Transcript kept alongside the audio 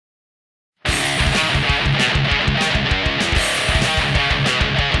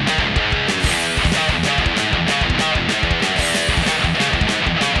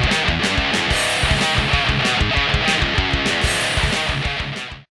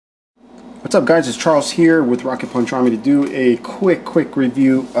What's up guys, it's Charles here with Rocket Punch Army to do a quick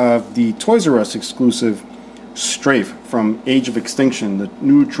review of the Toys R Us exclusive Strafe from Age of Extinction, the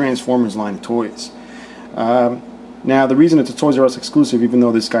new Transformers line of toys. Now the reason it's a Toys R Us exclusive, even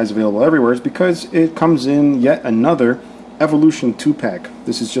though this guy's available everywhere, is because it comes in yet another Evolution 2-pack.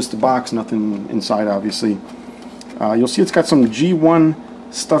 This is just a box, nothing inside obviously. You'll see it's got some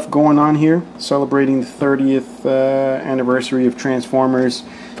G1 stuff going on here, celebrating the 30th anniversary of Transformers.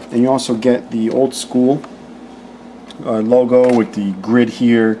 And you also get the old school logo with the grid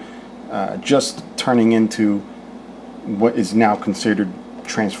here, just turning into what is now considered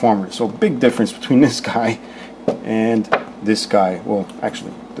Transformers. So big difference between this guy and this guy. Well,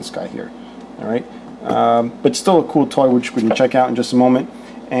 actually, this guy here. All right, but still a cool toy, which we can check out in just a moment.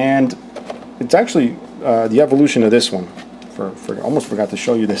 And it's actually the evolution of this one. Almost forgot to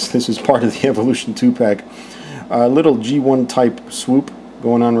show you this. This is part of the Evolution 2-pack. Little G1 type swoop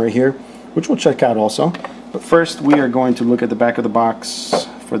going on right here, which we'll check out also. But first we are going to look at the back of the box.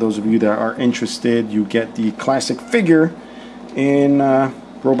 For those of you that are interested, you get the classic figure in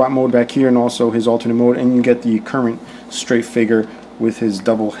robot mode back here, and also his alternate mode, and you get the current Strafe figure with his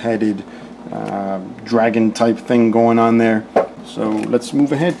double-headed dragon type thing going on there. So let's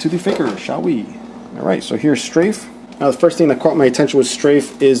move ahead to the figure, shall we? Alright, so here's Strafe. Now the first thing that caught my attention with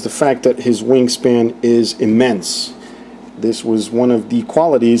Strafe is the fact that his wingspan is immense. This was one of the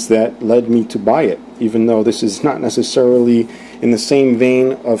qualities that led me to buy it, even though this is not necessarily in the same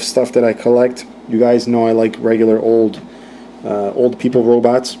vein of stuff that I collect. You guys know I like regular old people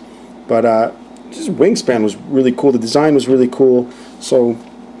robots, but this wingspan was really cool. The design was really cool, so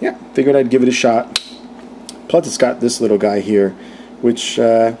yeah, figured I'd give it a shot. Plus it's got this little guy here, which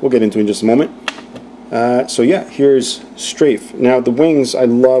we'll get into in just a moment. So yeah, here's Strafe. Now the wings, I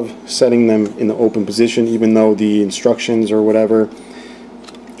love setting them in the open position, even though the instructions or whatever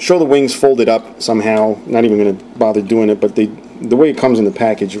show the wings folded up somehow. Not even going to bother doing it, but the way it comes in the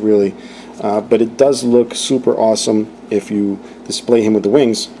package, really. But it does look super awesome if you display him with the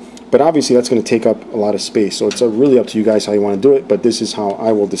wings. But obviously that's going to take up a lot of space, so it's really up to you guys how you want to do it, but this is how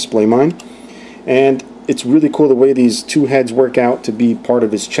I will display mine. And it's really cool the way these two heads work out to be part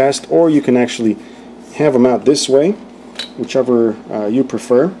of his chest, or you can actually have them out this way, whichever you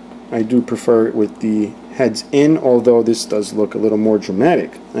prefer. I do prefer it with the heads in, although this does look a little more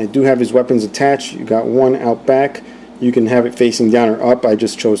dramatic. I do have his weapons attached. You got one out back. You can have it facing down or up. I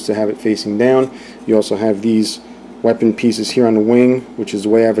just chose to have it facing down. You also have these weapon pieces here on the wing, which is the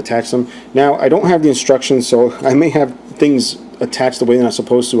way I've attached them. Now I don't have the instructions, so I may have things attached the way they're not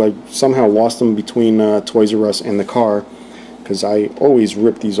supposed to. I somehow lost them between Toys R Us and the car, because I always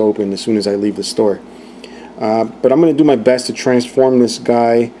rip these open as soon as I leave the store. But I'm going to do my best to transform this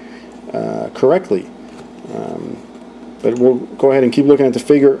guy correctly. But we'll go ahead and keep looking at the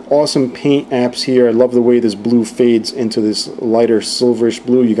figure. Awesome paint apps here. I love the way this blue fades into this lighter silverish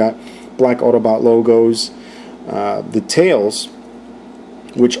blue. You got black Autobot logos. The tails,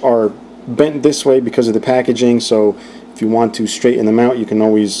 which are bent this way because of the packaging, so if you want to straighten them out, you can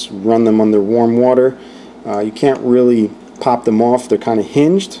always run them under warm water. You can't really pop them off. They're kind of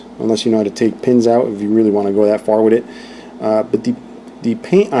hinged, unless you know how to take pins out if you really want to go that far with it. But the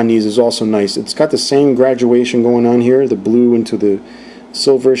paint on these is also nice. It's got the same graduation going on here, the blue into the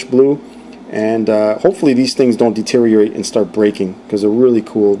silverish blue, and hopefully these things don't deteriorate and start breaking, because they're really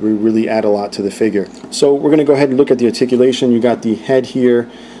cool. We really add a lot to the figure. So we're going to go ahead and look at the articulation. You got the head here,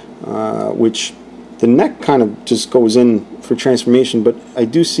 which the neck kind of just goes in for transformation, but I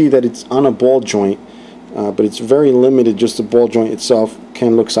do see that it's on a ball joint. But it's very limited. Just the ball joint itself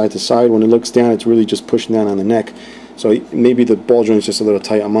can look side to side. When it looks down, it's really just pushing down on the neck. So maybe the ball joint is just a little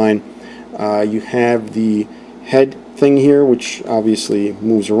tight on mine. You have the head thing here, which obviously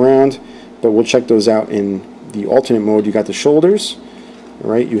moves around, but we'll check those out in the alternate mode. You got the shoulders,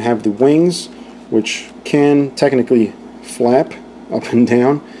 right? You have the wings, which can technically flap up and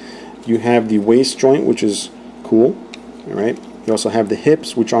down. You have the waist joint, which is cool, all right? You also have the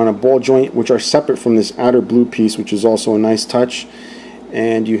hips, which are on a ball joint, which are separate from this outer blue piece, which is also a nice touch.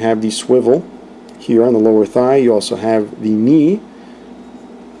 And you have the swivel here on the lower thigh. You also have the knee,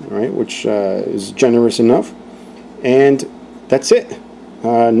 right, which is generous enough. And that's it.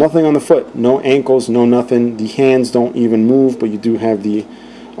 Nothing on the foot. No ankles, no nothing. The hands don't even move, but you do have the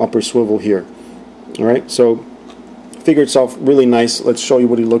upper swivel here. All right, so figure itself really nice. Let's show you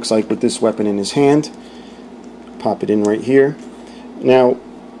what he looks like with this weapon in his hand. Pop it in right here. Now,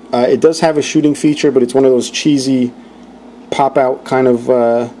 it does have a shooting feature, but it's one of those cheesy pop-out kind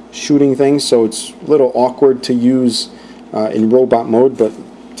of shooting things, so it's a little awkward to use in robot mode, but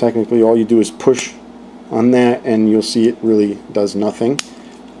technically all you do is push on that and you'll see it really does nothing.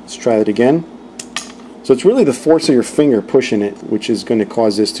 Let's try it again. So it's really the force of your finger pushing it which is going to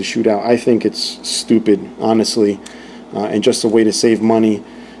cause this to shoot out. I think it's stupid, honestly, and just a way to save money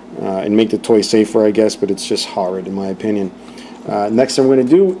and make the toy safer, I guess, but it's just horrid in my opinion. Next thing we're going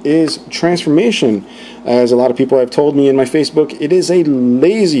to do is transformation. As a lot of people have told me in my Facebook, it is a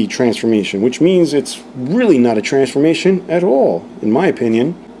lazy transformation, which means it's really not a transformation at all, in my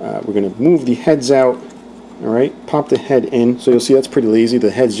opinion. We're going to move the heads out, alright, pop the head in, so you'll see that's pretty lazy,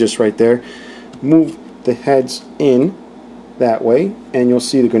 the head's just right there. Move the heads in that way, and you'll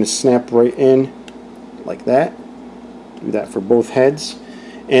see they're going to snap right in like that. Do that for both heads.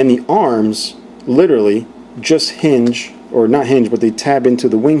 And the arms literally just hinge, or not hinge, but they tab into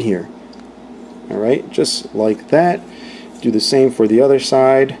the wing here. Alright, just like that. Do the same for the other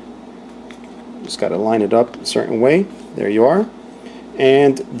side. Just got to line it up a certain way. There you are.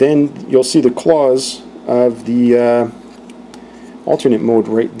 And then you'll see the claws of the alternate mode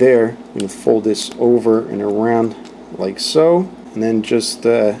right there. I'm going to fold this over and around like so, and then just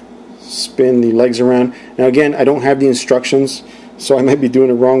spin the legs around. Now again, I don't have the instructions, so I might be doing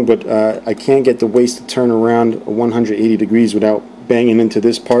it wrong, but I can't get the waist to turn around 180 degrees without banging into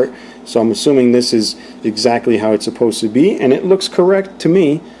this part. So I'm assuming this is exactly how it's supposed to be, and it looks correct to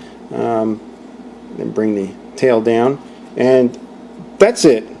me. Then bring the tail down, and that's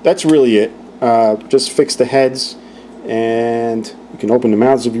it. That's really it. Just fix the heads, and you can open the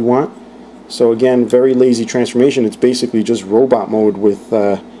mouths if you want. So again, very lazy transformation. It's basically just robot mode with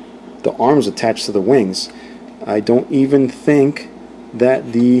the arms attached to the wings. I don't even think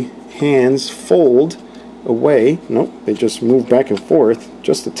that the hands fold away. Nope, they just move back and forth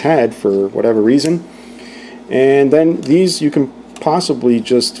just a tad for whatever reason. And then these you can possibly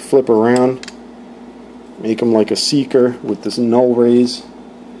just flip around, make them like a seeker with this null raise,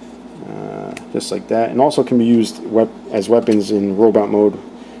 just like that, and also can be used as weapons in robot mode.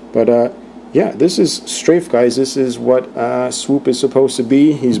 But yeah, this is Strafe, guys. This is what Swoop is supposed to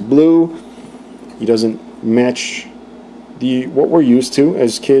be. He's blue. He doesn't match what we're used to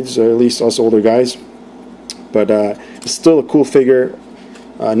as kids, or at least us older guys. But it's still a cool figure.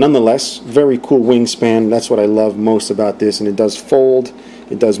 Nonetheless, very cool wingspan. That's what I love most about this. And it does fold,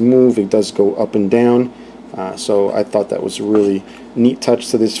 it does move, it does go up and down. So I thought that was a really neat touch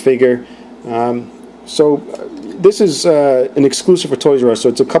to this figure. So this is an exclusive for Toys R Us, so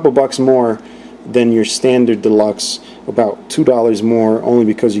it's a couple bucks more than your standard Deluxe, about $2 more, only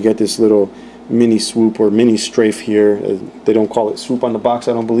because you get this little mini Swoop or mini Strafe here. They don't call it Swoop on the box,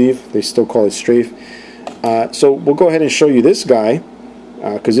 I don't believe. They still call it Strafe. So we'll go ahead and show you this guy,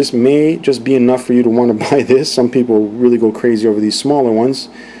 because this may just be enough for you to want to buy this. Some people really go crazy over these smaller ones.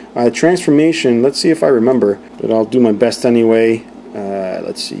 Transformation, let's see if I remember, but I'll do my best anyway.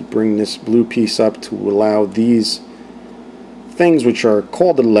 Let's see, bring this blue piece up to allow these things, which are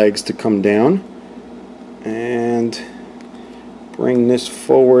called the legs, to come down, and bring this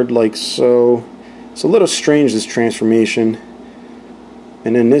forward like so. It's a little strange, this transformation.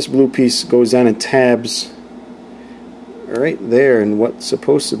 And then this blue piece goes down and tabs right there in what's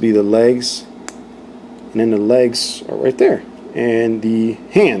supposed to be the legs, and then the legs are right there, and the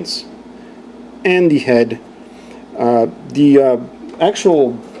hands and the head. The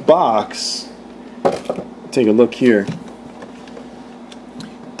actual box, take a look here,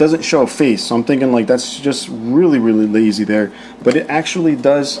 doesn't show a face, so I'm thinking like that's just really lazy there, but it actually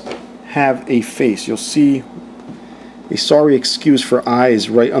does have a face. You'll see a sorry excuse for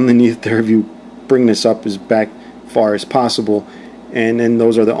eyes right underneath there if you bring this up as back far as possible, and then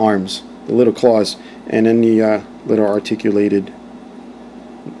those are the arms, the little claws, and then the little articulated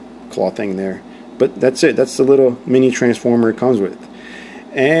claw thing there. But that's it. That's the little mini transformer it comes with.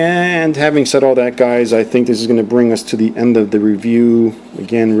 And having said all that, guys, I think this is going to bring us to the end of the review.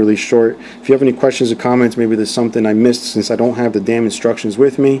 Again, really short. If you have any questions or comments, maybe there's something I missed since I don't have the damn instructions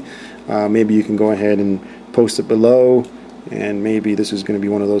with me, maybe you can go ahead and post it below, and maybe this is going to be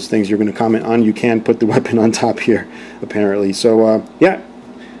one of those things you're going to comment on. You can put the weapon on top here, apparently. So, yeah.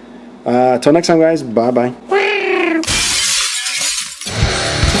 Till next time, guys. Bye-bye.